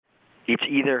It's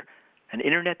either an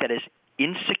internet that is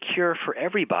insecure for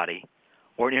everybody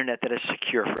or an internet that is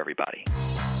secure for everybody.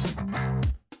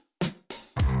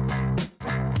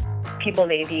 People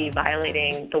may be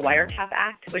violating the Wiretap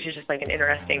Act, which is just like an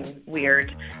interesting,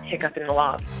 weird hiccup in the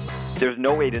law. There's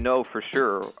no way to know for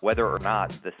sure whether or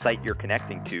not the site you're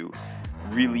connecting to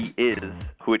really is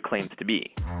who it claims to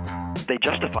be. They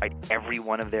justified every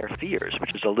one of their fears,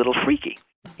 which is a little freaky.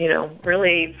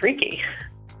 Really freaky.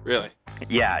 Really?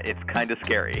 Yeah, it's kind of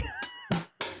scary.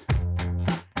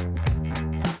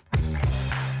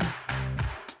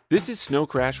 This is Snow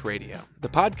Crash Radio, the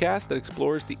podcast that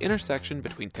explores the intersection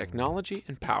between technology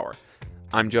and power.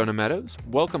 I'm Jonah Meadows.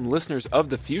 Welcome, listeners of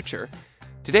the future.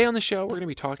 Today on the show, we're going to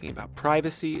be talking about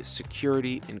privacy,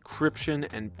 security,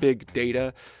 encryption, and big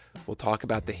data. We'll talk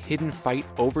about the hidden fight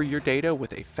over your data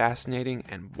with a fascinating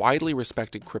and widely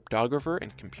respected cryptographer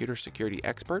and computer security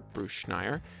expert, Bruce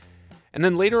Schneier. And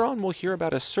then later on, we'll hear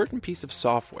about a certain piece of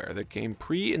software that came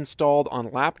pre-installed on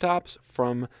laptops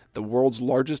from the world's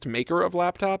largest maker of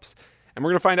laptops. And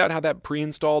we're going to find out how that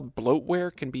pre-installed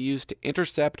bloatware can be used to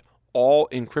intercept all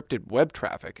encrypted web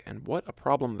traffic and what a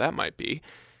problem that might be.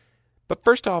 But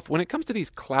first off, when it comes to these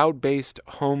cloud-based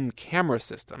home camera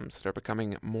systems that are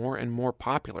becoming more and more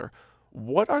popular,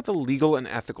 what are the legal and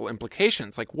ethical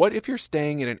implications? Like, what if you're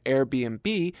staying in an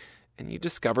Airbnb and you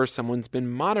discover someone's been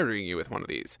monitoring you with one of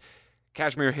these?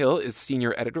 Kashmir Hill is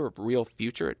senior editor of Real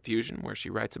Future at Fusion, where she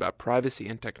writes about privacy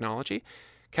and technology.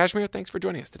 Kashmir, thanks for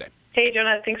joining us today. Hey,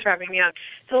 Jonah, thanks for having me on.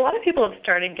 So a lot of people have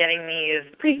started getting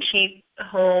these pretty cheap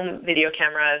home video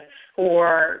cameras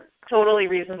for totally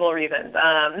reasonable reasons.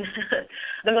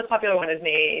 The most popular one is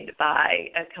made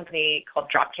by a company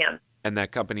called Dropcam. And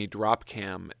that company,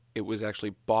 Dropcam, it was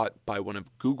actually bought by one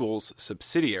of Google's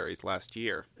subsidiaries last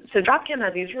year. So Dropcam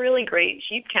has these really great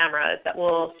cheap cameras that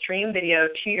will stream video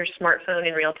to your smartphone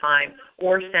in real time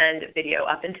or send video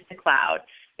up into the cloud.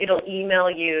 It'll email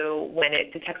you when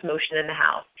it detects motion in the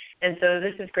house. And so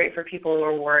this is great for people who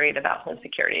are worried about home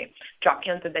security.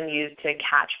 Dropcams have been used to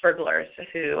catch burglars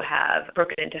who have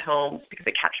broken into homes because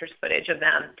it captures footage of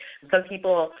them. Some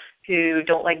people who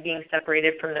don't like being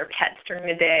separated from their pets during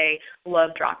the day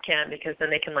love Dropcam because then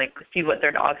they can see what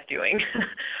their dog's doing.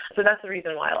 So that's the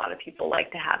reason why a lot of people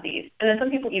like to have these. And then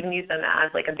some people even use them as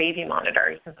a baby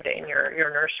monitor. You can put it in your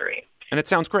nursery. And it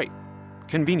sounds great.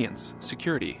 Convenience,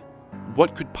 security.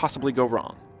 What could possibly go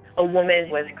wrong? A woman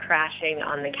was crashing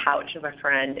on the couch of a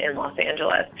friend in Los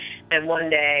Angeles, and one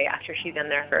day, after she'd been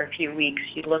there for a few weeks,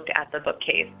 she looked at the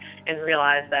bookcase and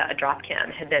realized that a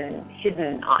Dropcam had been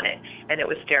hidden on it, and it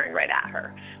was staring right at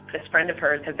her. This friend of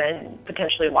hers had been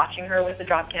potentially watching her with the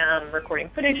Dropcam, recording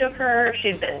footage of her.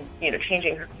 She'd been,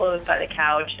 changing her clothes by the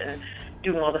couch and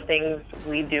doing all the things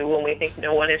we do when we think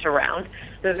no one is around.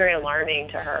 It was very alarming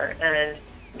to her, and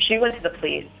she went to the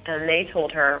police, and they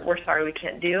told her, "We're sorry, we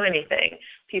can't do anything."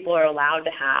 People are allowed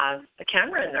to have a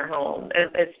camera in their home,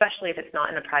 especially if it's not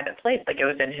in a private place, like it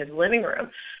was in his living room.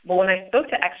 But when I spoke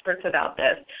to experts about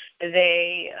this,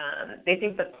 they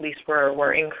think the police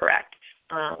were incorrect,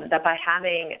 that by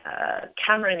having a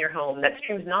camera in your home that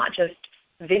streams not just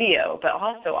video, but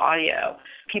also audio,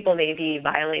 people may be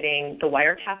violating the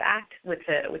Wiretap Act, which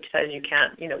says you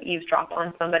can't, eavesdrop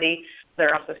on somebody. There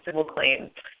are also civil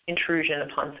claims, intrusion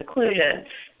upon seclusion.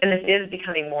 And this is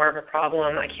becoming more of a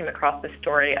problem. I came across the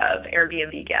story of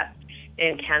Airbnb guests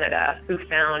in Canada who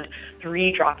found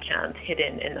 3 Dropcams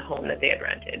hidden in the home that they had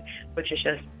rented, which is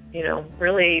just,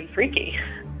 really freaky.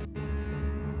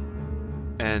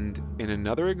 And in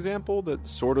another example that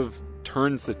sort of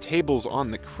turns the tables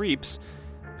on the creeps,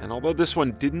 and although this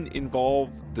one didn't involve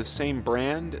the same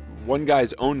brand, one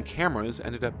guy's own cameras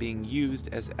ended up being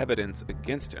used as evidence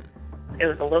against him. It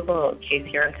was a local case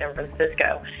here in San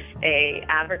Francisco. A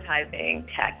advertising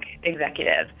tech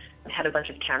executive had a bunch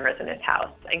of cameras in his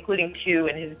house, including 2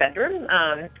 in his bedroom.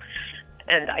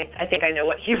 And I think I know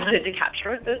what he wanted to capture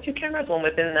with those 2 cameras, one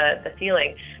was in the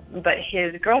ceiling. But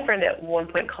his girlfriend at one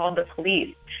point called the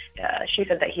police. She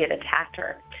said that he had attacked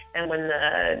her. And when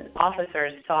the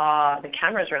officers saw the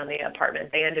cameras around the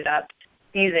apartment, they ended up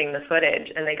seizing the footage,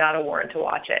 and they got a warrant to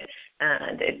watch it.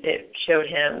 And it showed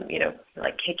him,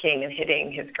 kicking and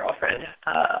hitting his girlfriend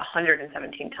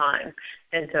 117 times.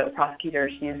 And so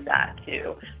prosecutors used that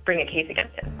to bring a case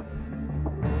against him.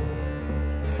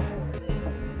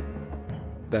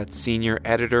 That's senior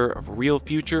editor of Real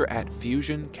Future at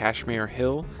Fusion, Kashmir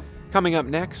Hill. Coming up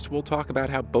next, we'll talk about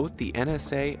how both the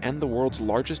NSA and the world's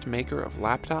largest maker of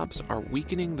laptops are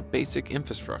weakening the basic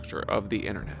infrastructure of the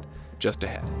internet. Just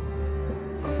ahead.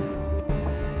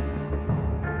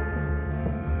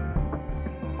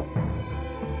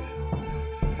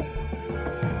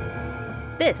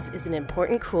 This is an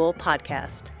Important Cool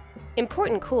podcast.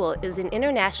 Important Cool is an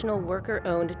international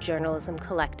worker-owned journalism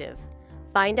collective.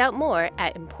 Find out more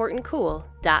at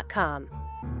importantcool.com.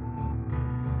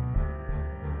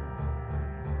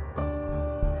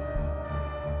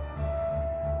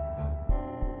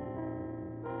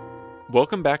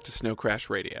 Welcome back to Snow Crash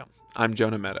Radio. I'm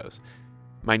Jonah Meadows.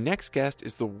 My next guest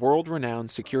is the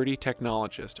world-renowned security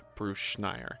technologist, Bruce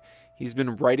Schneier. He's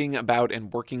been writing about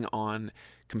and working on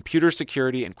computer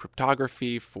security and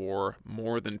cryptography for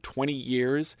more than 20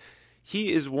 years.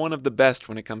 He is one of the best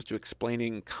when it comes to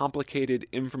explaining complicated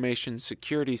information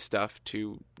security stuff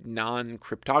to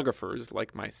non-cryptographers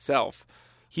like myself.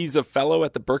 He's a fellow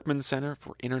at the Berkman Center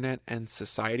for Internet and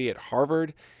Society at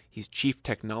Harvard. He's Chief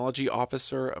Technology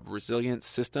Officer of Resilient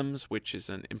Systems, which is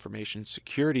an information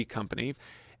security company.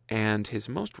 And his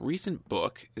most recent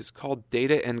book is called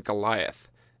Data and Goliath: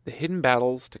 The Hidden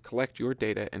Battles to Collect Your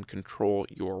Data and Control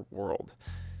Your World.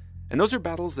 And those are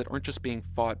battles that aren't just being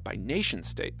fought by nation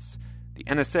states. The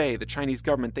NSA, the Chinese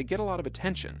government, they get a lot of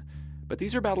attention. But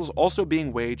these are battles also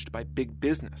being waged by big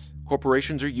business.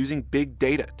 Corporations are using big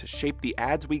data to shape the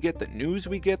ads we get, the news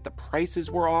we get, the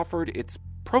prices we're offered. It's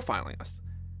profiling us.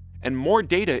 And more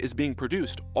data is being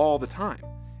produced all the time.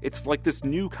 It's like this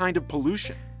new kind of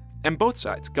pollution. And both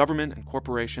sides, government and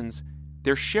corporations,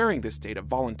 they're sharing this data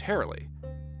voluntarily.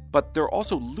 But they're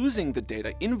also losing the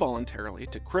data involuntarily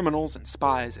to criminals and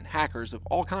spies and hackers of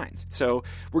all kinds. So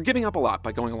we're giving up a lot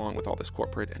by going along with all this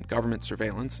corporate and government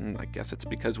surveillance, and I guess it's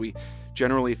because we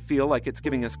generally feel like it's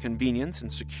giving us convenience and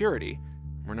security.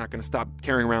 We're not going to stop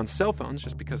carrying around cell phones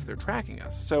just because they're tracking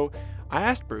us. So I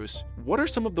asked Bruce, what are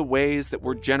some of the ways that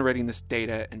we're generating this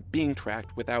data and being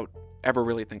tracked without ever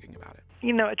really thinking about it?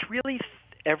 You know, it's really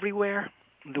everywhere.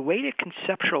 The way to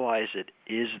conceptualize it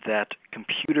is that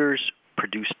computers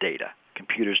produce data.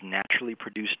 Computers naturally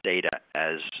produce data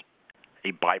as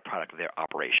a byproduct of their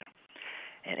operation.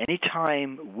 And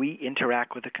anytime we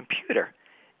interact with a computer,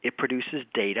 it produces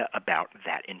data about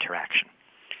that interaction.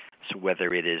 So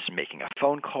whether it is making a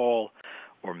phone call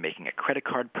or making a credit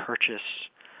card purchase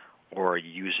or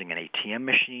using an ATM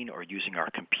machine or using our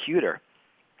computer,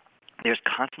 there's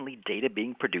constantly data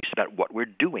being produced about what we're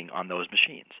doing on those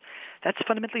machines. That's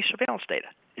fundamentally surveillance data,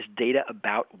 is data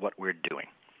about what we're doing.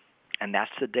 And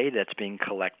that's the data that's being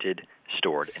collected,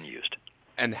 stored, and used.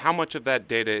 And how much of that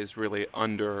data is really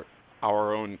under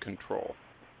our own control?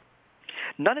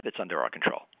 None of it's under our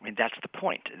control. I mean, that's the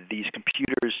point. These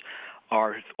computers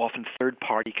are often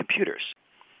third-party computers.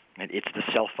 And it's the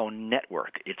cell phone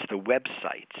network. It's the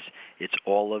websites. It's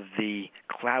all of the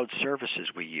cloud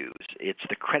services we use. It's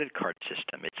the credit card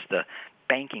system. It's the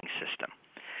banking system.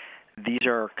 These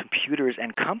are computers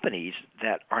and companies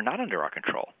that are not under our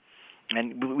control.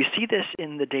 And we see this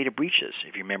in the data breaches.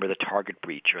 If you remember the Target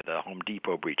breach or the Home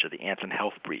Depot breach or the Anthem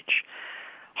Health breach,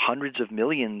 hundreds of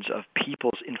millions of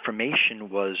people's information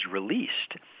was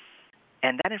released.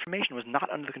 And that information was not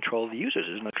under the control of the users.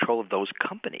 It was under the control of those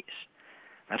companies.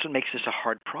 That's what makes this a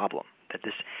hard problem, that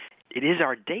it is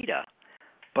our data,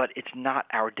 but it's not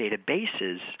our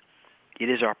databases. It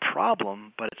is our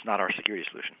problem, but it's not our security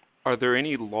solution. Are there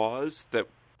any laws that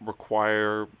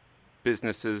require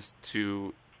businesses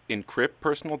to encrypt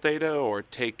personal data or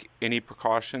take any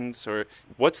precautions? Or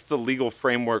what's the legal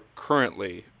framework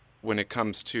currently when it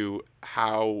comes to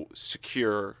how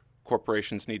secure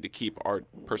corporations need to keep our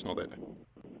personal data?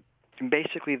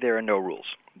 Basically, there are no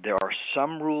rules. There are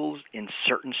some rules in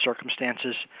certain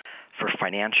circumstances for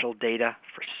financial data,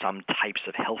 for some types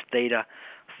of health data,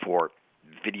 for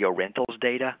video rentals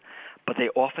data, but they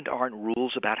often aren't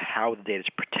rules about how the data is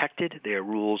protected. They are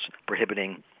rules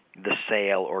prohibiting the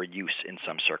sale or use in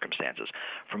some circumstances.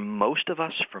 For most of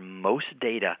us, for most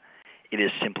data, it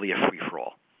is simply a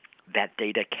free-for-all. That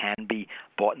data can be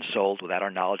bought and sold without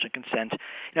our knowledge and consent.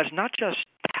 Now, it's not just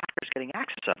hackers getting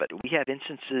access of it. We have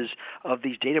instances of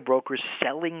these data brokers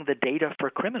selling the data for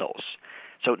criminals.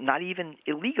 So not even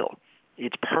illegal.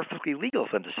 It's perfectly legal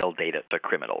for them to sell data to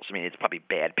criminals. I mean, it's probably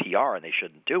bad PR and they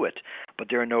shouldn't do it, but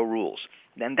there are no rules.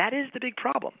 And that is the big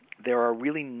problem. There are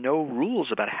really no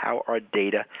rules about how our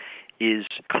data is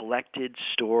collected,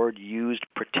 stored, used,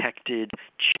 protected,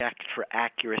 checked for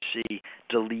accuracy,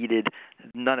 deleted,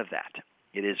 none of that.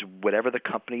 It is whatever the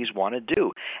companies want to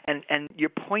do. And your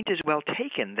point is well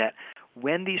taken that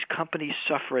when these companies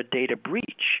suffer a data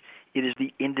breach, it is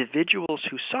the individuals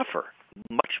who suffer,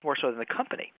 much more so than the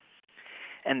company.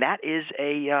 And that is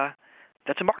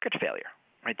that's a market failure.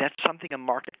 Right? That's something a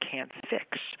market can't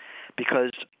fix, because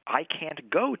I can't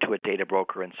go to a data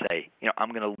broker and say, I'm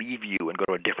going to leave you and go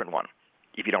to a different one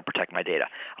if you don't protect my data.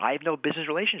 I have no business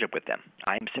relationship with them.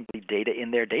 I'm simply data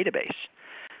in their database.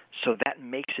 So that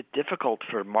makes it difficult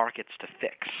for markets to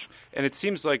fix. And it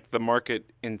seems like the market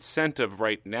incentive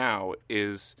right now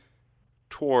is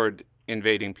toward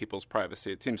invading people's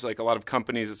privacy. It seems like a lot of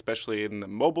companies, especially in the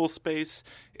mobile space,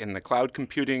 in the cloud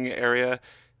computing area,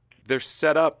 they're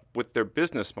set up with their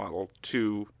business model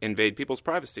to invade people's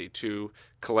privacy, to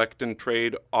collect and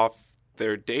trade off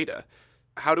their data.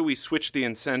 How do we switch the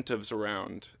incentives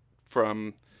around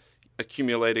from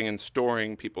accumulating and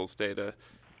storing people's data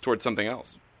towards something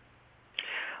else?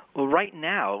 Well, right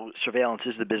now, surveillance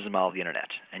is the business model of the Internet.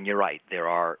 And you're right, there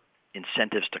are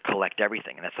incentives to collect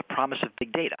everything. And that's the promise of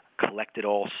big data. Collect it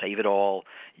all, save it all,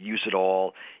 use it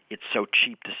all. It's so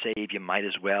cheap to save, you might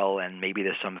as well, and maybe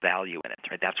there's some value in it.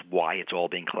 Right? That's why it's all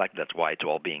being collected. That's why it's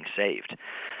all being saved.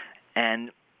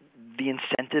 And the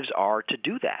incentives are to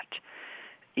do that.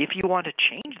 If you want to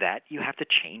change that, you have to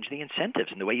change the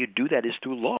incentives. And the way you do that is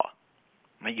through law.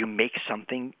 You make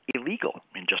something illegal,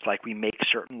 and just like we make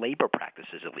certain labor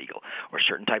practices illegal or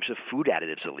certain types of food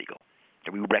additives illegal.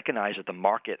 We recognize that the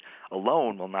market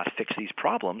alone will not fix these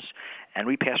problems, and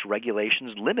we pass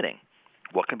regulations limiting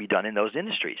what can be done in those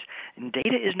industries. And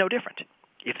data is no different.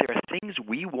 If there are things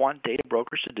we want data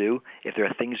brokers to do, if there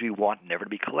are things we want never to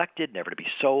be collected, never to be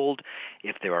sold,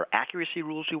 if there are accuracy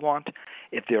rules we want,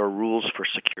 if there are rules for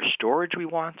secure storage we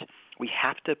want, we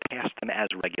have to pass them as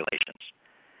regulations.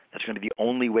 That's going to be the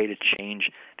only way to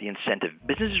change the incentive.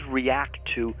 Businesses react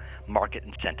to market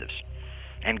incentives.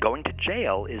 And going to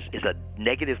jail is a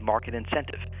negative market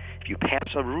incentive. If you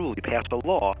pass a rule, you pass a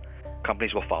law,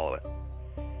 companies will follow it.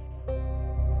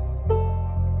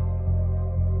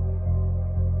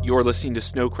 You're listening to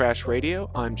Snow Crash Radio.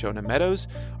 I'm Jonah Meadows.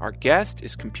 Our guest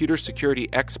is computer security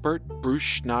expert Bruce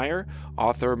Schneier,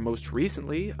 author most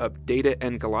recently of Data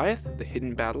and Goliath, The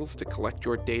Hidden Battles to Collect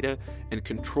Your Data and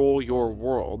Control Your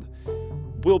World.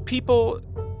 Will people,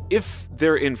 if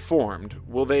they're informed,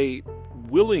 will they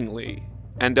willingly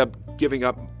end up giving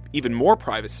up even more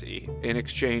privacy in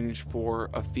exchange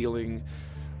for a feeling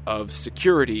of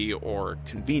security or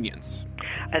convenience?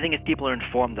 I think if people are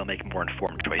informed, they'll make more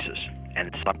informed choices. And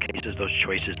in some cases, those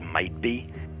choices might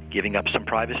be giving up some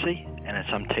privacy, and in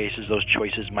some cases, those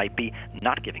choices might be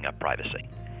not giving up privacy.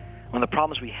 One of the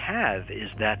problems we have is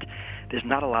that there's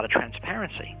not a lot of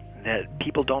transparency, that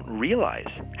people don't realize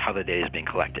how the data is being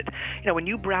collected. You know, when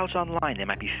you browse online, there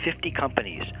might be 50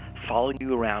 companies following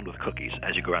you around with cookies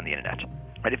as you go around the Internet.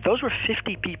 Right? If those were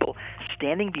 50 people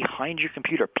standing behind your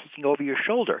computer, peeking over your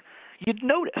shoulder, you'd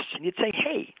notice, and you'd say,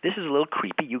 hey, this is a little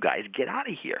creepy, you guys get out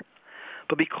of here.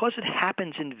 But because it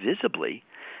happens invisibly,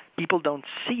 people don't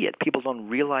see it. People don't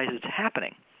realize it's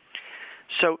happening.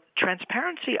 So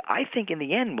transparency, I think, in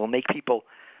the end, will make people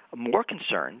more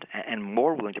concerned and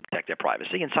more willing to protect their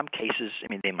privacy. In some cases, I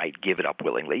mean, they might give it up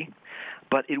willingly,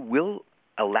 but it will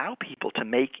allow people to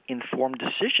make informed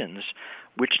decisions,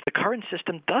 which the current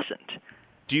system doesn't.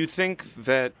 Do you think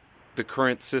that the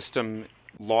current system,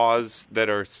 laws that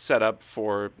are set up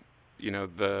for,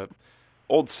 the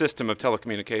old system of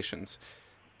telecommunications,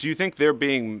 do you think they're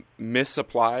being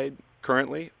misapplied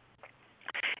currently?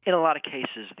 In a lot of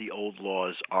cases, the old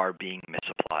laws are being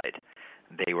misapplied.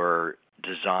 They were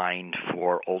designed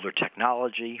for older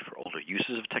technology, for older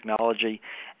uses of technology,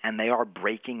 and they are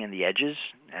breaking in the edges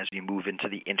as we move into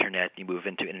the Internet, you move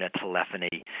into Internet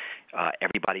telephony,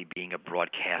 everybody being a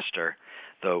broadcaster,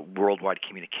 the worldwide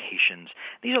communications.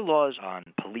 These are laws on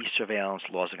police surveillance,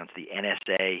 laws against the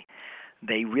NSA.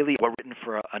 They really were written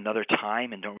for another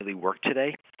time and don't really work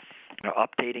today.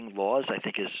 Updating laws, I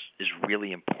think, is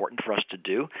really important for us to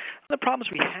do. The problems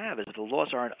we have is if the laws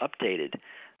aren't updated,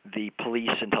 the police,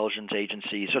 intelligence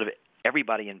agencies, sort of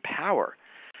everybody in power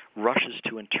rushes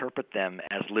to interpret them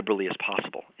as liberally as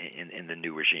possible in the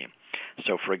new regime.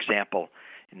 So, for example,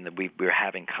 we're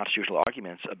having constitutional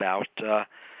arguments about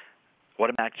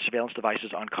automatic surveillance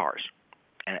devices on cars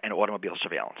and automobile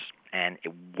surveillance. And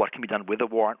what can be done with a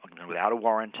warrant, what can be done without a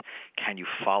warrant? Can you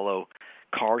follow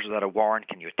cars without a warrant?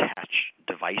 Can you attach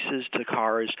devices to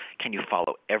cars? Can you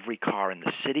follow every car in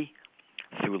the city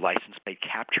through license plate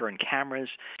capture and cameras?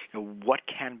 What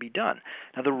can be done?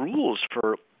 Now, the rules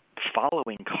for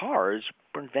following cars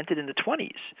were invented in the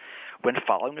 20s, when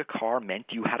following a car meant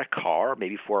you had a car,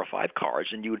 maybe 4 or 5 cars,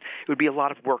 and it would be a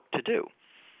lot of work to do.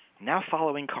 Now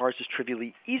following cars is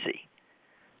trivially easy.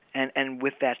 And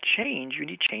with that change, you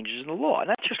need changes in the law. And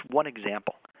that's just one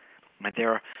example.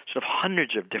 There are sort of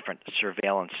hundreds of different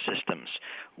surveillance systems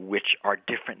which are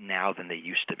different now than they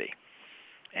used to be.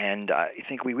 And I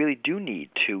think we really do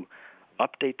need to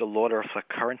update the law to reflect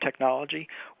current technology,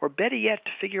 or better yet,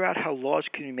 to figure out how laws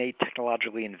can be made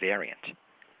technologically invariant,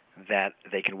 that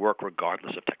they can work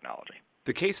regardless of technology.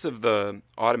 The case of the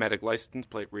automatic license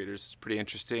plate readers is pretty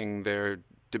interesting. They're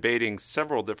debating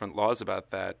several different laws about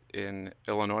that in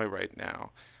Illinois right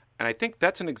now. And I think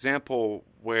that's an example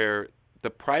where the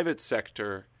private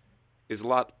sector is a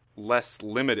lot less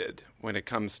limited when it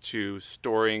comes to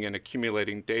storing and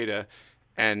accumulating data,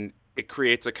 and it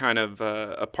creates a kind of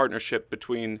a partnership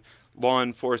between law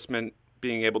enforcement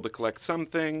being able to collect some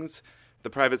things, the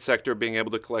private sector being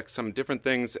able to collect some different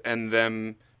things, and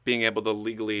them being able to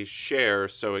legally share,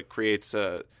 so it creates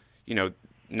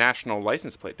national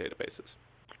license plate databases.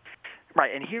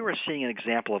 Right, and here we're seeing an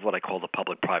example of what I call the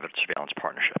public-private surveillance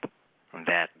partnership,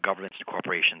 that governments and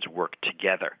corporations work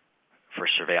together for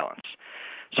surveillance.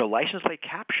 So license plate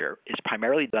capture is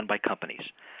primarily done by companies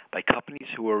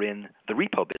who are in the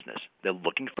repo business. They're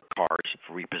looking for cars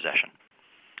for repossession.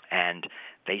 And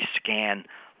they scan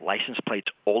license plates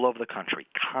all over the country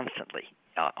constantly,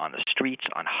 on the streets,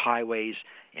 on highways,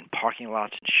 in parking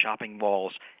lots, in shopping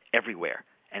malls, everywhere,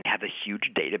 and have a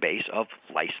huge database of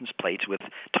license plates with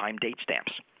time date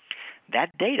stamps.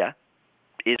 That data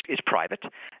is private.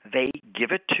 They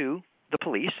give it to the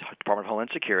police, Department of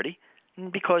Homeland Security,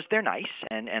 because they're nice,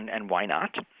 and why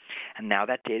not? And now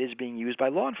that data is being used by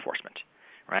law enforcement,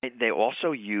 right? They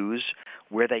also use,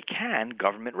 where they can,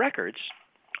 government records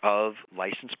of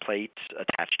license plates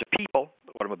attached to people,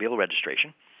 automobile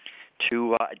registration,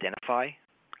 to identify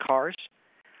cars.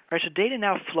 Right, so data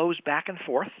now flows back and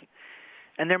forth,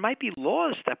 and there might be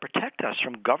laws that protect us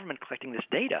from government collecting this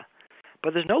data,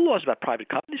 but there's no laws about private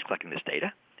companies collecting this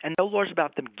data, and no laws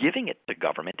about them giving it to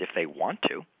government if they want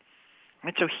to.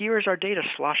 Right, so here is our data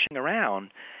sloshing around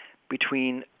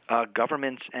between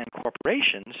governments and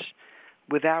corporations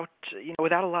without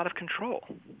a lot of control.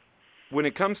 When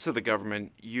it comes to the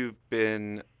government, you've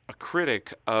been a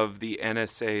critic of the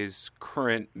NSA's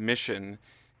current mission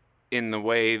in the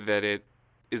way that it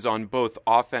is on both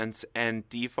offense and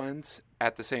defense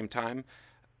at the same time.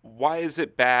 Why is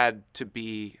it bad to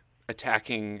be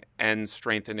attacking and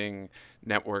strengthening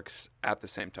networks at the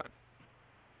same time?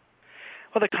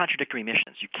 Well, they're contradictory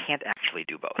missions. You can't actually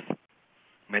do both.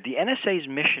 The NSA's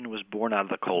mission was born out of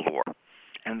the Cold War,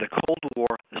 and in the Cold War,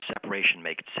 the separation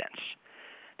made sense.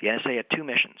 The NSA had two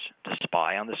missions: to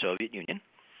spy on the Soviet Union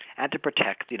and to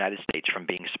protect the United States from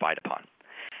being spied upon.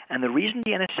 And the reason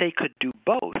the NSA could do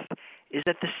both is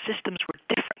that the systems were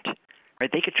different.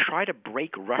 Right? They could try to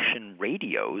break Russian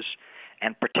radios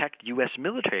and protect U.S.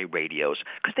 military radios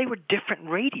because they were different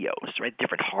radios, right?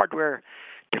 Different hardware,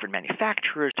 different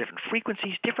manufacturers, different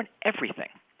frequencies, different everything.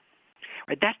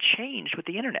 Right? That changed with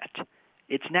the Internet.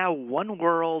 It's now one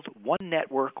world, one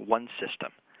network, one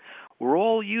system. We're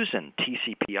all using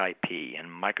TCP/IP and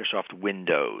Microsoft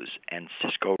Windows and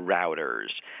Cisco routers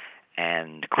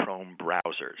and Chrome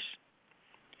browsers.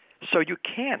 So you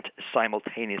can't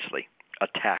simultaneously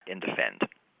attack and defend.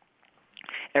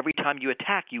 Every time you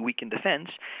attack, you weaken defense.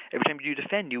 Every time you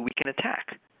defend, you weaken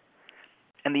attack.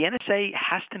 And the NSA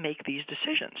has to make these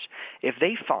decisions. If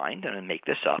they find, and I make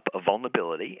this up, a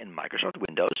vulnerability in Microsoft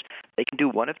Windows, they can do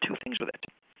one of two things with it.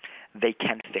 They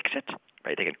can fix it,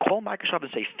 right? They can call Microsoft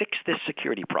and say, fix this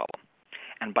security problem.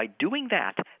 And by doing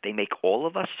that, they make all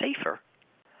of us safer,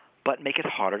 but make it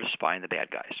harder to spy on the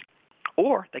bad guys.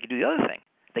 Or they can do the other thing.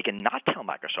 They can not tell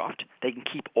Microsoft. They can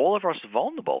keep all of us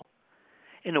vulnerable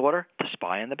in order to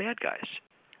spy on the bad guys.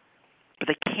 But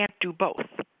they can't do both.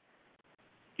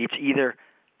 It's either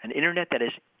an Internet that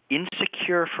is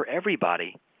insecure for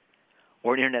everybody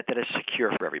or an Internet that is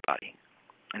secure for everybody.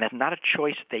 And that's not a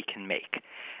choice they can make.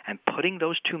 And putting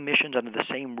those two missions under the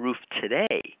same roof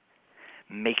today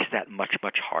makes that much,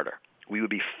 much harder. We would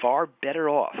be far better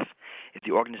off if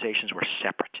the organizations were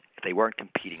separate, if they weren't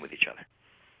competing with each other.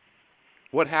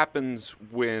 What happens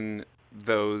when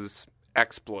those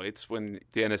exploits, when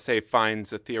the NSA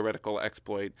finds a theoretical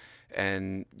exploit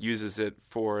and uses it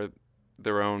for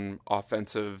their own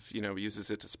offensive,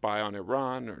 uses it to spy on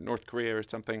Iran or North Korea or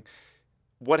something?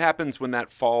 What happens when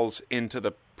that falls into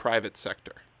the private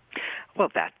sector? Well,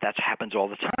 that happens all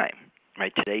the time,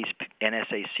 right? Today's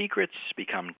NSA secrets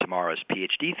become tomorrow's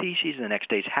PhD theses and the next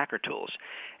day's hacker tools.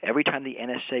 Every time the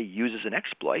NSA uses an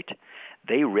exploit,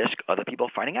 they risk other people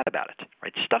finding out about it,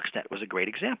 right? Stuxnet was a great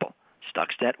example.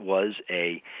 Stuxnet was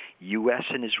a U.S.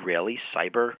 and Israeli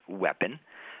cyber weapon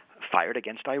fired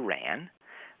against Iran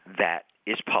that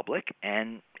is public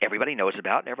and everybody knows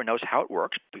about, and everyone knows how it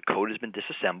works. The code has been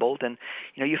disassembled, and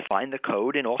you find the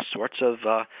code in all sorts of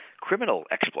criminal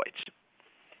exploits.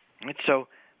 And so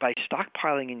by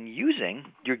stockpiling and using,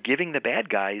 you're giving the bad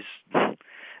guys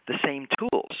the same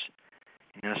tools.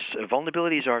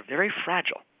 Vulnerabilities are very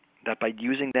fragile, that by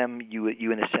using them, you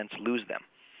in a sense lose them.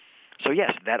 So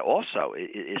yes, that also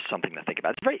is something to think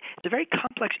about. It's a very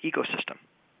complex ecosystem,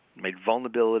 right?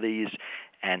 Vulnerabilities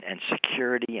and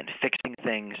security and fixing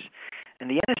things, and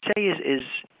the NSA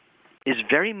is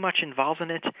very much involved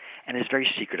in it and is very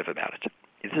secretive about it.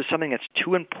 This is something that's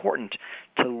too important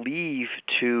to leave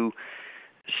to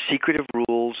secretive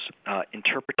rules,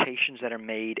 interpretations that are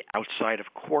made outside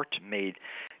of court, made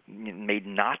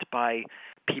not by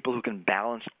people who can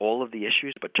balance all of the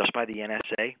issues, but just by the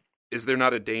NSA. Is there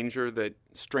not a danger that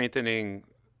strengthening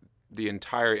the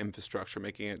entire infrastructure,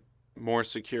 making it more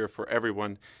secure for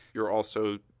everyone, you're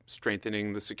also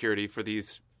strengthening the security for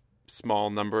these small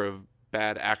number of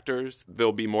bad actors?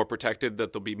 They'll be more protected,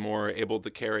 that they'll be more able to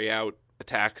carry out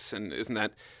attacks, and isn't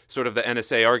that sort of the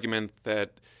NSA argument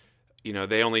that, you know,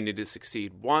 they only need to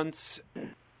succeed once?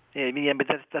 Yeah, but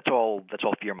that's all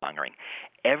fear-mongering.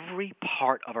 Every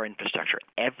part of our infrastructure,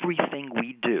 everything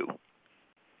we do,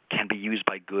 can be used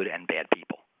by good and bad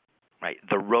people, right?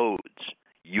 The roads,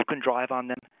 you can drive on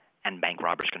them, and bank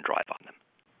robbers can drive on them.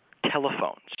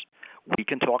 Telephones, we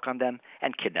can talk on them,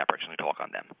 and kidnappers can talk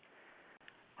on them.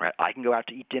 Right? I can go out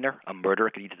to eat dinner, a murderer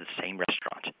can eat at the same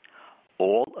restaurant.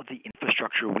 All of the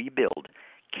infrastructure we build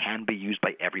can be used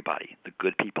by everybody, the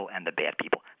good people and the bad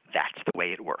people. That's the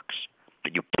way it works.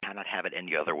 But you cannot have it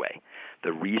any other way.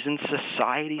 The reason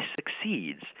society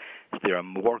succeeds is there are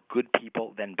more good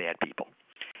people than bad people.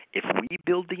 If we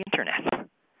build the internet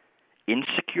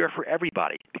insecure for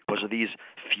everybody because of these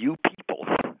few people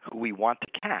who we want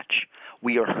to catch,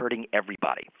 we are hurting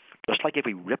everybody. Just like if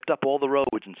we ripped up all the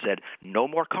roads and said, no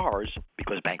more cars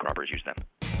because bank robbers use them.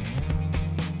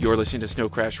 You're listening to Snow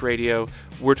Crash Radio.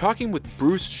 We're talking with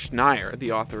Bruce Schneier,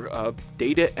 the author of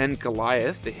Data and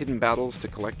Goliath, The Hidden Battles to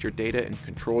Collect Your Data and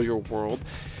Control Your World.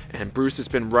 And Bruce has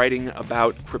been writing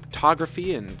about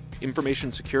cryptography and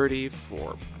information security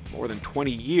for more than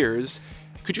 20 years.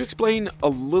 Could you explain a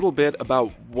little bit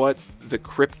about what the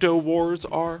crypto wars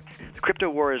are? The crypto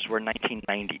wars were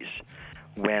 1990s,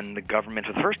 when the government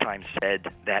for the first time said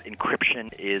that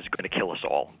encryption is going to kill us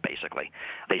all, basically.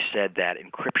 They said that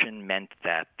encryption meant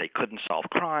that they couldn't solve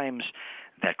crimes,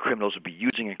 that criminals would be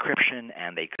using encryption,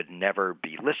 and they could never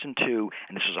be listened to,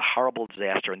 and this was a horrible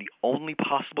disaster, and the only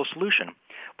possible solution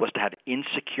was to have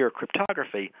insecure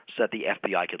cryptography so that the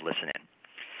FBI could listen in.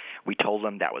 We told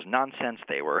them that was nonsense.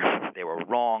 They were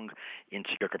wrong.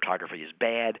 Insecure cryptography is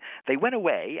bad. They went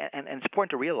away, and it's important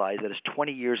to realize that it's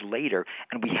 20 years later,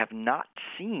 and we have not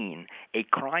seen a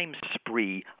crime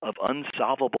spree of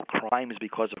unsolvable crimes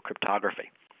because of cryptography.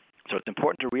 So it's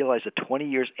important to realize that 20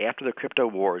 years after the crypto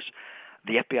wars,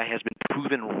 the FBI has been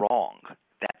proven wrong,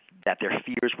 that their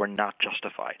fears were not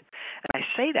justified. And I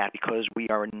say that because we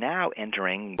are now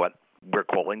entering what we're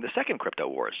calling the second crypto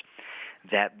wars,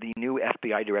 that the new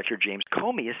FBI Director, James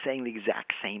Comey, is saying the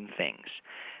exact same things,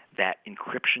 that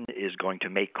encryption is going to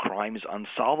make crimes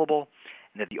unsolvable,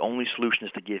 and that the only solution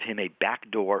is to give him a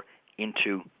backdoor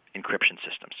into encryption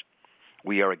systems.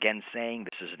 We are again saying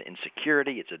this is an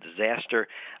insecurity, it's a disaster,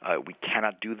 we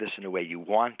cannot do this in the way you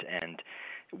want, and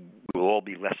we will all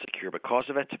be less secure because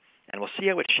of it, and we'll see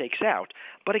how it shakes out.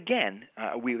 But again,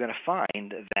 we're going to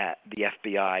find that the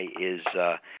FBI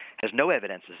has no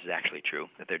evidence this is actually true,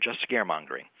 that they're just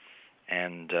scaremongering,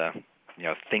 and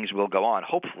things will go on,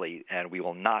 hopefully, and we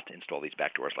will not install these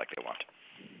backdoors like they want.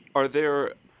 Are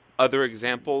there other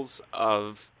examples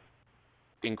of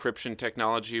encryption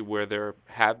technology where there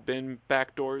have been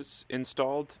backdoors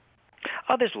installed?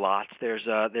 Oh, there's lots. There's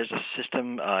a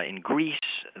system in Greece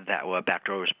that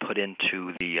backdoor was put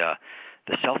into the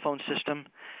cell phone system,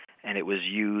 and it was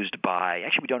used by,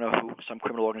 actually we don't know who, some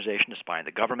criminal organization to spy on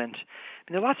the government.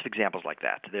 And there are lots of examples like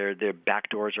that. Their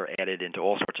backdoors are added into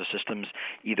all sorts of systems,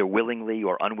 either willingly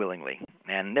or unwillingly.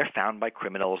 And they're found by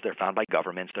criminals, they're found by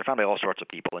governments, they're found by all sorts of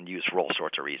people and used for all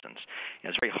sorts of reasons.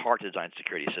 It's very hard to design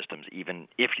security systems, even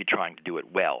if you're trying to do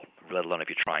it well, let alone if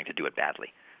you're trying to do it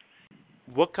badly.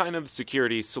 What kind of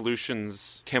security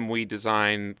solutions can we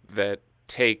design that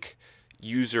take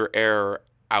user error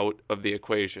out of the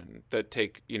equation, that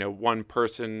take, one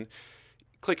person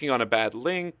clicking on a bad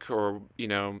link or,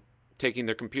 taking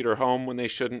their computer home when they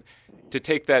shouldn't, to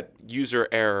take that user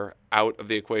error out of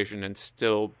the equation and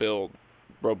still build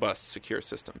robust, secure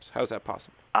systems? How's that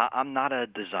possible? I'm not a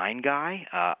design guy.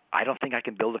 I don't think I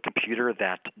can build a computer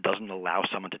that doesn't allow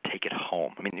someone to take it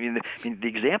home. I mean, the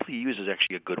example you use is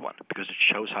actually a good one because it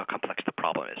shows how complex the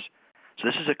problem is. So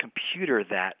this is a computer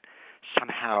that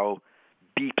somehow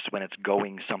beeps when it's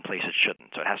going someplace it shouldn't.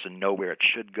 So it has to know where it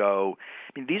should go.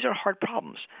 I mean, these are hard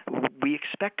problems. We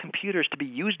expect computers to be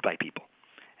used by people.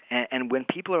 And when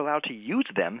people are allowed to use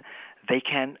them, they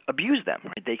can abuse them.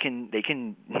 Right? They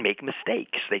can make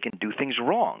mistakes. They can do things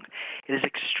wrong. It is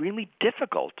extremely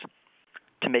difficult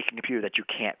to make a computer that you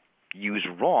can't use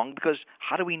wrong, because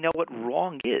how do we know what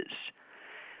wrong is?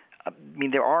 I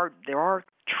mean, there are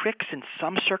tricks in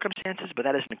some circumstances, but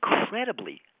that is an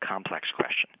incredibly complex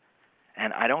question.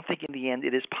 And I don't think in the end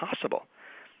it is possible.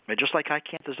 I mean, just like I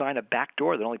can't design a back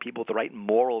door that only people with the right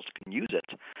morals can use it,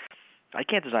 I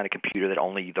can't design a computer that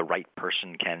only the right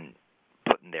person can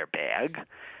put in their bag.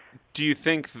 Do you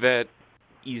think that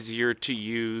easier to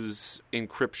use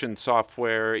encryption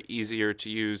software, easier to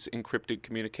use encrypted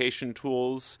communication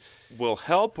tools will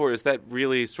help, or is that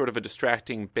really sort of a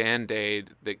distracting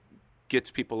Band-Aid that gets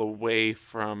people away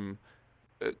from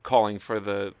calling for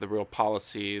the real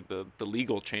policy, the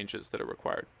legal changes that are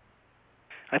required?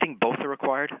 I think both are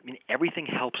required. I mean, everything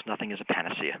helps. Nothing is a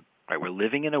panacea. Right? We're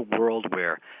living in a world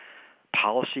where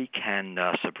policy can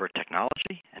subvert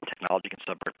technology, and technology can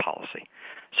subvert policy.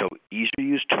 So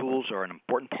easy-to-use tools are an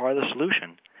important part of the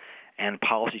solution, and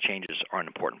policy changes are an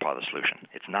important part of the solution.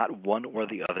 It's not one or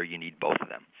the other. You need both of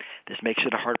them. This makes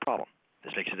it a hard problem.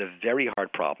 This makes it a very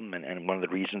hard problem, and one of the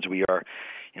reasons we are,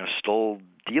 still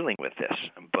dealing with this.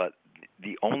 But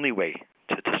the only way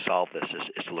to solve this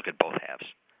is to look at both halves.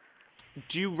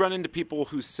 Do you run into people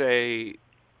who say,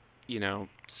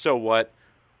 so what?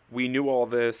 We knew all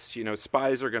this,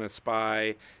 spies are going to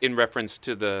spy, in reference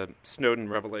to the Snowden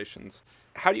revelations.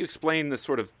 How do you explain this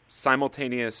sort of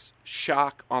simultaneous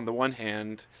shock on the one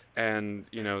hand and,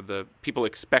 the people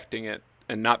expecting it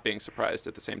and not being surprised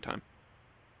at the same time?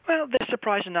 Well, there's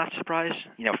surprise and not surprise.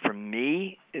 For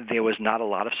me, there was not a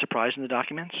lot of surprise in the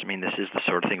documents. I mean, this is the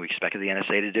sort of thing we expected the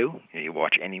NSA to do. You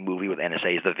watch any movie with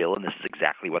NSA as the villain, this is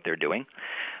exactly what they're doing.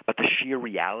 But the sheer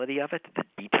reality of it, the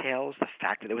details, the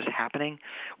fact that it was happening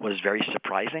was very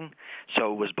surprising.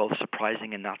 So it was both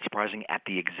surprising and not surprising at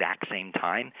the exact same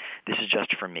time. This is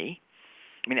just for me.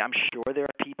 I mean, I'm sure there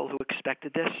are people who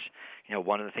expected this.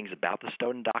 One of the things about the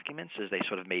Snowden documents is they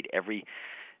sort of made every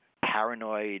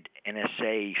paranoid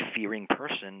NSA-fearing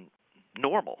person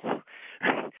normal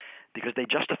because they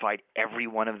justified every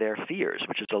one of their fears,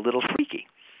 which is a little freaky.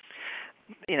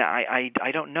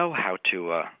 I don't know how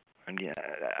to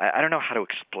I don't know how to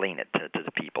explain it to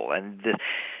the people, and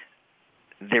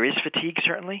there is fatigue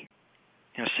certainly,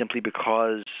 simply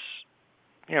because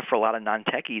for a lot of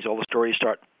non-techies, all the stories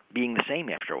start being the same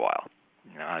after a while.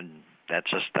 And that's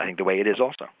just, I think, the way it is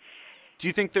also. Do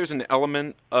you think there's an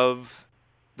element of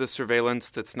the surveillance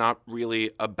that's not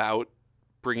really about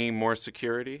bringing more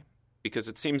security? Because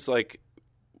it seems like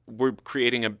we're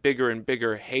creating a bigger and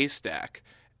bigger haystack,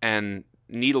 and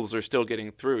needles are still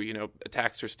getting through.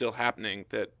 Attacks are still happening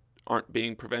that aren't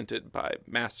being prevented by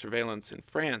mass surveillance in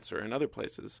France or in other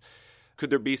places. Could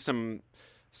there be some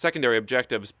secondary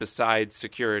objectives besides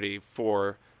security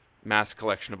for mass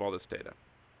collection of all this data?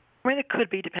 I mean, it could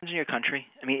be. Depends on your country.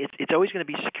 I mean, it's always going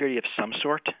to be security of some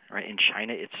sort, right? In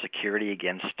China, it's security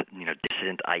against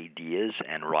dissident ideas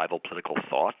and rival political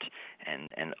thought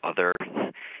and other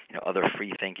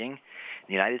free thinking. In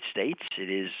the United States,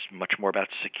 it is much more about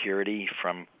security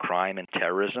from crime and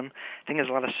terrorism. I think there's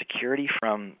a lot of security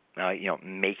from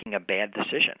making a bad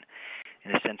decision.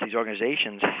 In a sense, these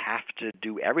organizations have to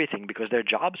do everything because their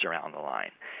jobs are on the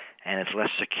line. And it's less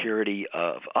security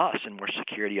of us and more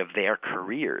security of their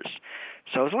careers.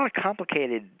 So there's a lot of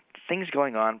complicated things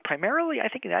going on. Primarily, I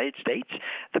think in the United States,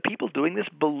 the people doing this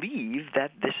believe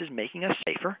that this is making us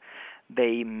safer.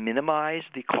 They minimize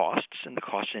the costs, and the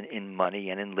costs in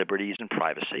money and in liberties and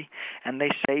privacy, and they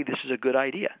say this is a good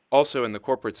idea. Also in the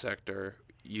corporate sector,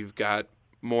 you've got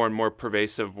more and more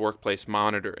pervasive workplace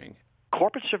monitoring.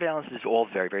 Corporate surveillance is all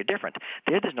very, very different.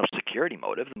 There's no security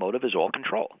motive. The motive is all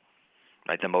control.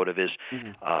 Right? The motive is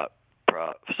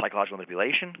psychological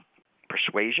manipulation,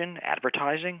 persuasion,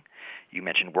 advertising. You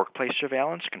mentioned workplace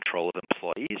surveillance, control of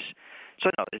employees.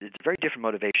 So no, it's a very different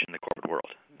motivation in the corporate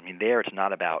world. I mean, there it's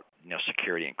not about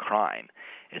security and crime.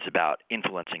 It's about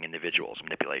influencing individuals,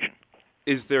 manipulation.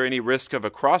 Is there any risk of a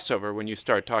crossover when you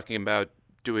start talking about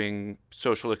doing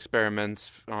social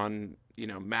experiments on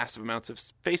massive amounts of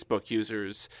Facebook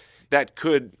users that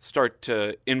could start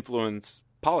to influence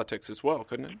politics as well,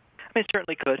 couldn't it? I mean, it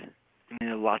certainly could. I mean,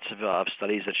 there are lots of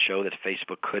studies that show that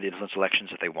Facebook could influence elections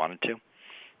if they wanted to.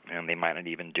 And they might not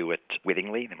even do it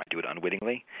wittingly. They might do it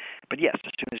unwittingly. But yes,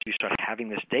 as soon as you start having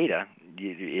this data,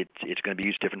 it's going to be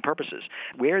used for different purposes.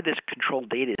 Where this controlled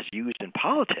data is used in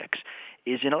politics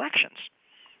is in elections.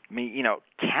 I mean,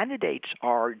 candidates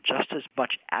are just as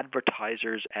much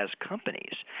advertisers as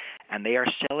companies, and they are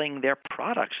selling their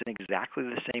products in exactly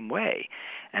the same way.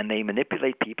 And they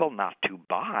manipulate people not to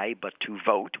buy, but to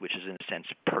vote, which is in a sense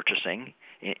purchasing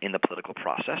in the political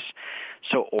process.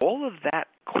 So all of that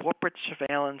corporate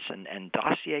surveillance and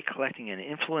dossier collecting and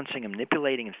influencing and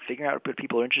manipulating and figuring out what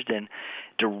people are interested in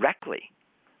directly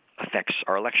affects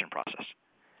our election process.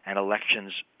 And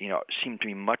elections, seem to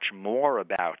be much more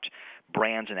about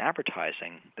brands and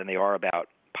advertising than they are about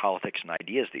politics and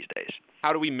ideas these days.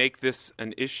 How do we make this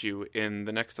an issue in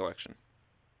the next election?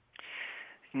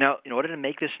 Now, in order to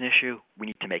make this an issue, we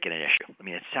need to make it an issue. I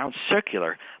mean, it sounds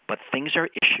circular, but things are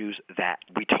issues that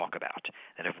we talk about.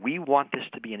 And if we want this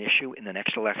to be an issue in the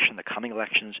next election, the coming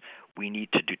elections, we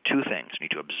need to do two things. We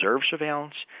need to observe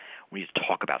surveillance. We need to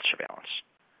talk about surveillance.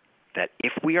 That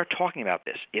if we are talking about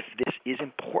this, if this is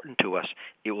important to us,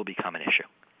 it will become an issue.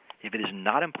 If it is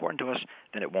not important to us,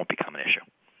 then it won't become an issue.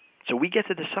 So we get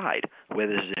to decide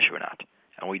whether this is an issue or not.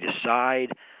 And we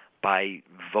decide by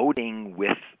voting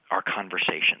with our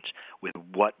conversations, with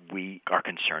what we are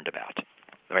concerned about.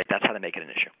 All right, that's how to make it an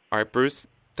issue. All right, Bruce,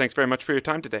 thanks very much for your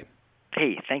time today.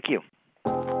 Hey, thank you.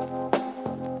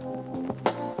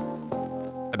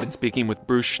 I've been speaking with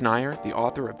Bruce Schneier, the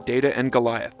author of Data and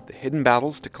Goliath, The Hidden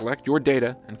Battles to Collect Your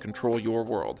Data and Control Your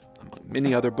World. Among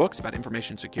many other books about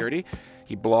information security,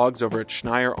 he blogs over at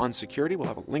Schneier on Security. We'll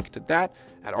have a link to that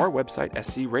at our website,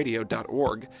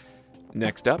 scradio.org.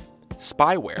 Next up,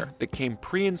 spyware that came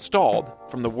pre-installed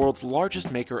from the world's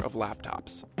largest maker of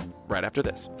laptops. Right after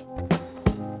this.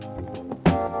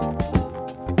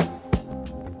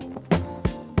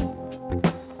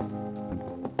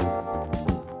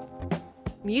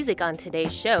 Music on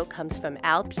today's show comes from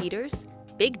Al Peters,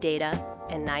 Big Data,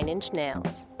 and 9 Inch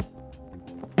Nails.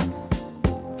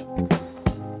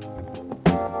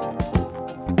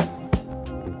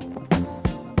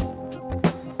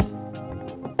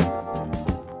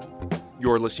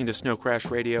 You're listening to Snow Crash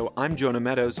Radio. I'm Jonah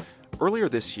Meadows. Earlier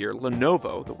this year,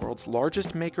 Lenovo, the world's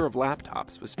largest maker of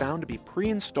laptops, was found to be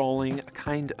pre-installing a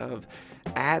kind of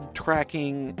ad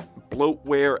tracking,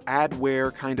 bloatware,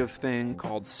 adware kind of thing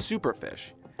called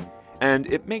Superfish. And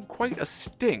it made quite a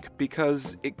stink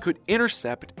because it could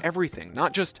intercept everything,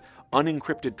 not just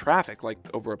unencrypted traffic like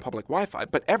over a public Wi-Fi,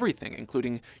 but everything,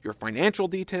 including your financial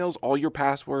details, all your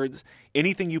passwords,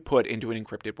 anything you put into an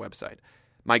encrypted website.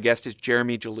 My guest is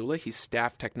Jeremy Gillula. He's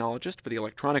staff technologist for the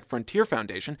Electronic Frontier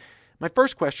Foundation. My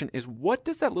first question is, what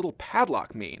does that little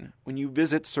padlock mean when you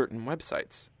visit certain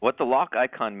websites? What the lock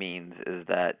icon means is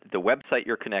that the website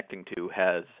you're connecting to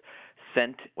has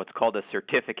sent what's called a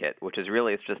certificate, which is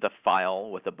really, it's just a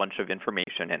file with a bunch of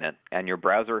information in it. And your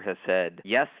browser has said,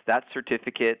 yes, that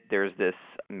certificate, there's this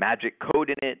magic code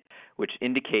in it, which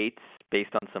indicates,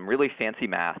 based on some really fancy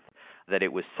math, that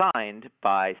it was signed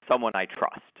by someone I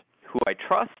trust. Who I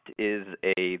trust is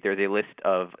there's a list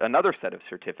of another set of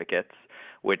certificates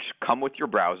which come with your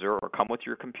browser or come with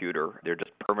your computer. They're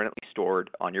just permanently stored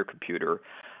on your computer,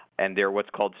 and they're what's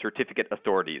called certificate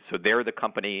authorities. So they're the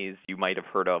companies you might have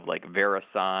heard of, like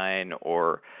VeriSign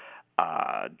or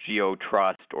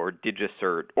GeoTrust or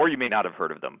DigiCert, or you may not have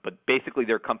heard of them. But basically,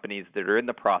 they're companies that are in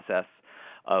the process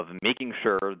of making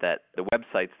sure that the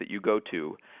websites that you go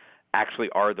to actually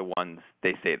are the ones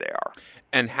they say they are.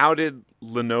 And how did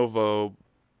Lenovo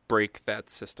break that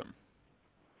system?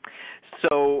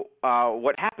 So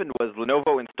what happened was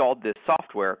Lenovo installed this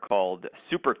software called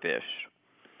Superfish,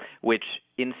 which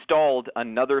installed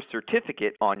another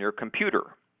certificate on your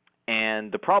computer.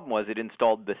 And the problem was it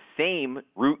installed the same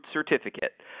root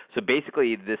certificate. So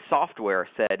basically this software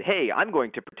said, hey, I'm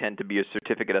going to pretend to be a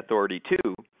certificate authority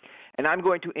too, and I'm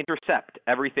going to intercept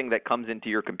everything that comes into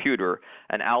your computer,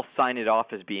 and I'll sign it off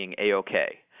as being A-OK.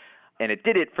 And it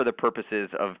did it for the purposes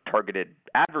of targeted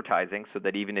advertising, so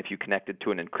that even if you connected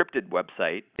to an encrypted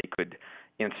website, they could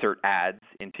insert ads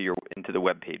into the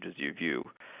web pages you view.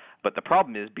 But the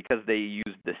problem is, because they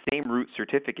used the same root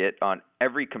certificate on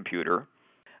every computer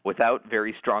without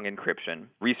very strong encryption,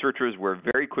 researchers were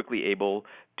very quickly able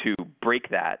to break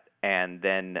that and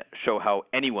then show how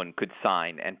anyone could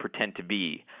sign and pretend to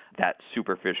be that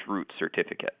Superfish root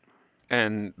certificate.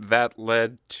 And that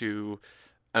led to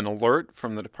an alert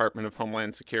from the Department of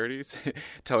Homeland Security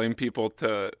telling people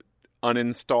to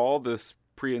uninstall this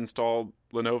pre-installed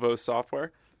Lenovo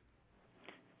software?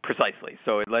 Precisely.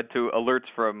 So it led to alerts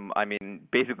from,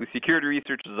 basically security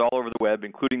researchers all over the web,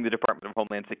 including the Department of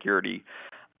Homeland Security,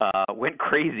 went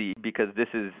crazy because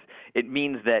it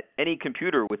means that any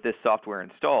computer with this software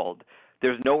installed,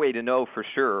 there's no way to know for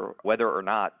sure whether or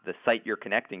not the site you're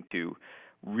connecting to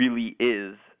really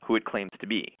is who it claims to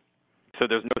be. So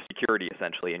there's no security,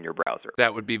 essentially, in your browser.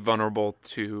 That would be vulnerable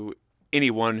to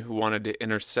anyone who wanted to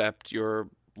intercept your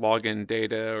login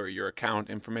data or your account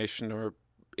information or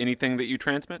anything that you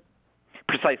transmit?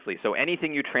 Precisely. So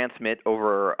anything you transmit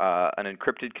over an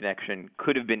encrypted connection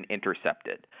could have been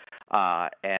intercepted.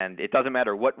 And it doesn't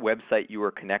matter what website you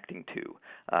are connecting to.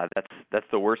 That's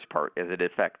the worst part, is it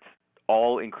affects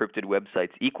all encrypted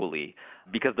websites equally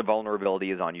because the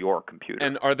vulnerability is on your computer.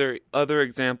 And are there other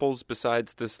examples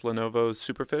besides this Lenovo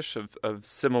Superfish of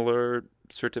similar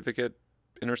certificate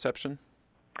interception?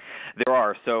 There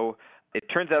are. So it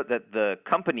turns out that the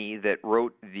company that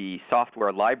wrote the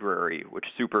software library, which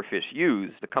Superfish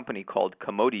used, a company called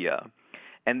Commodia,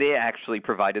 and they actually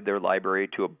provided their library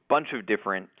to a bunch of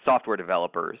different software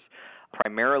developers,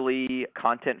 primarily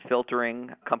content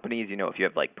filtering companies, if you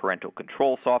have like parental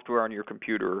control software on your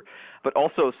computer, but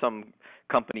also some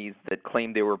companies that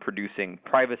claimed they were producing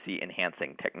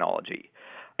privacy-enhancing technology.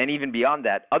 And even beyond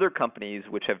that, other companies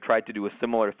which have tried to do a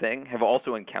similar thing have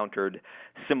also encountered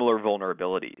similar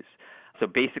vulnerabilities. So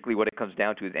basically what it comes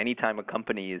down to is anytime a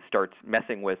company starts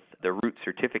messing with the root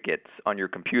certificates on your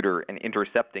computer and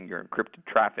intercepting your encrypted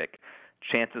traffic,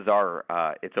 chances are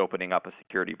it's opening up a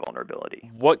security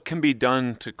vulnerability. What can be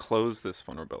done to close this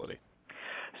vulnerability?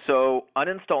 So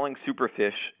uninstalling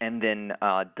Superfish and then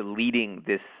deleting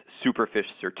this Superfish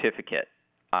certificate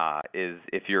is,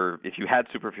 if you had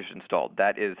Superfish installed,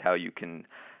 that is how you can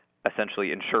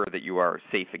essentially ensure that you are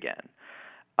safe again.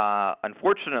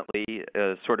 Unfortunately,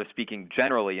 sort of speaking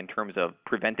generally in terms of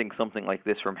preventing something like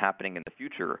this from happening in the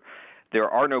future, there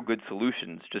are no good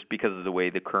solutions just because of the way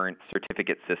the current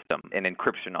certificate system and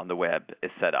encryption on the web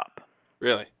is set up.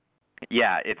 Really?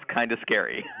 Yeah, it's kind of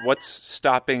scary. What's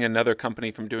stopping another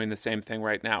company from doing the same thing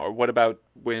right now? Or what about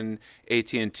when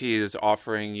AT&T is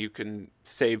offering you can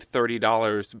save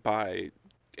 $30 by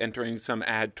entering some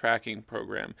ad tracking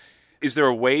program? Is there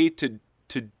a way to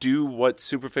do what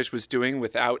Superfish was doing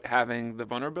without having the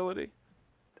vulnerability?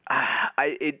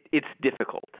 It's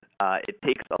difficult. It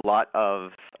takes a lot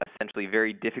of essentially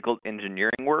very difficult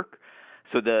engineering work.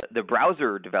 So the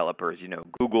browser developers,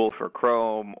 Google for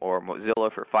Chrome or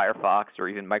Mozilla for Firefox or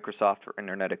even Microsoft for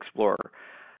Internet Explorer,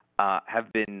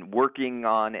 have been working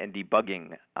on and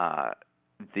debugging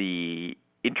the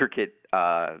intricate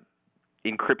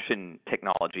encryption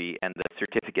technology and the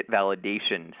certificate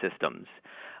validation systems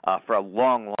for a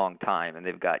long, long time. And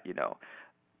they've got,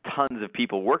 tons of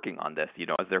people working on this,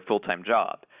 as their full-time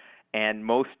job. And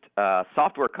most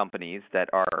software companies that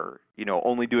are,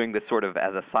 only doing this sort of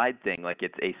as a side thing, like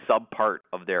it's a sub-part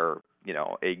of their,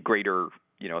 a greater,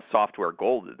 software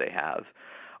goal that they have,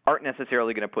 aren't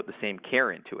necessarily going to put the same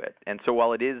care into it. And so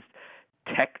while it is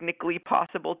technically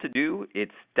possible to do,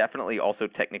 it's definitely also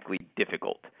technically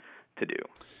difficult to do.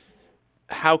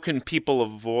 How can people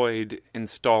avoid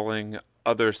installing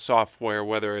other software,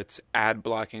 whether it's ad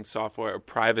blocking software or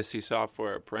privacy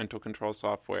software or parental control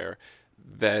software,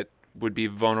 that would be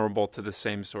vulnerable to the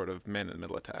same sort of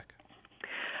man-in-the-middle attack?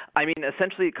 I mean,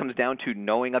 essentially it comes down to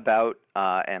knowing about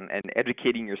and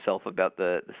educating yourself about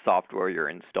the software you're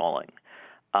installing.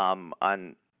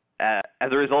 As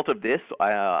a result of this,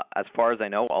 as far as I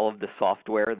know, all of the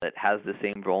software that has the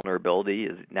same vulnerability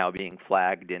is now being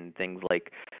flagged in things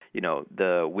like,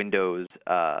 the Windows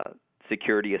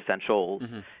Security Essentials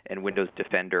and Windows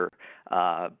Defender.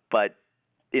 But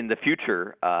in the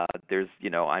future, there's,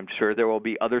 I'm sure there will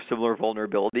be other similar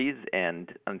vulnerabilities,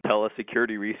 and until a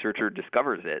security researcher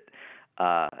discovers it,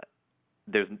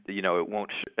 there's, it won't.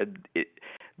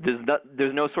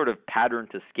 There's no sort of pattern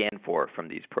to scan for from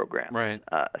these programs, right?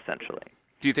 Essentially.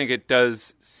 Do you think it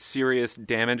does serious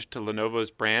damage to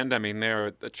Lenovo's brand? I mean,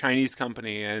 they're a Chinese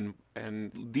company and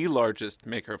the largest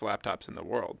maker of laptops in the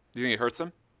world. Do you think it hurts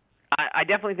them? I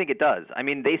definitely think it does. I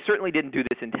mean, they certainly didn't do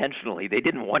this intentionally. They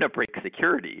didn't want to break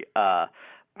security.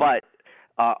 But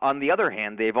on the other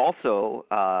hand, they've also,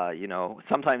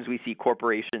 sometimes we see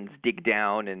corporations dig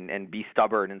down and be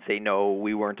stubborn and say, no,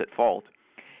 we weren't at fault.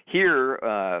 Here,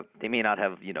 they may not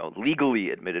have,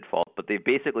 legally admitted fault, but they've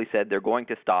basically said they're going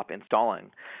to stop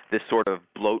installing this sort of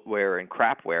bloatware and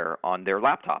crapware on their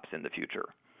laptops in the future.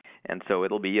 And so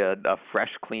it'll be a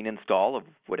fresh, clean install of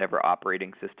whatever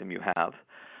operating system you have.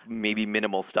 Maybe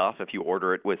minimal stuff. If you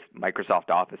order it with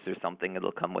Microsoft Office or something,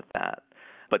 it'll come with that.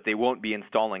 But they won't be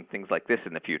installing things like this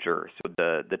in the future. So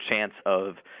the chance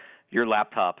of your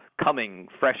laptop coming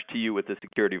fresh to you with a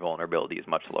security vulnerability is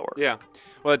much lower. Yeah.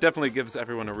 Well, it definitely gives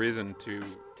everyone a reason to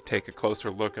take a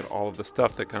closer look at all of the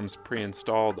stuff that comes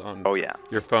pre-installed on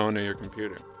your phone or your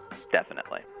computer.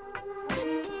 Definitely.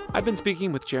 I've been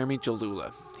speaking with Jeremy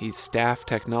Gillula. He's staff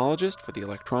technologist for the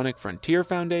Electronic Frontier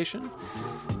Foundation.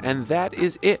 And that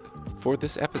is it for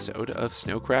this episode of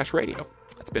Snow Crash Radio.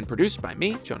 It's been produced by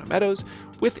me, Jonah Meadows,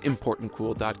 with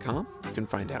ImportantCool.com. You can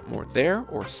find out more there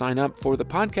or sign up for the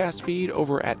podcast feed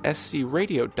over at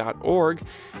scradio.org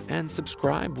and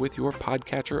subscribe with your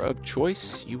podcatcher of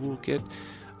choice. You will get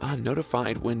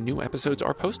notified when new episodes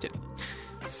are posted.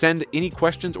 Send any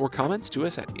questions or comments to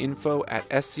us at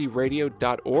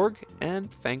info@scradio.org,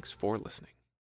 and thanks for listening.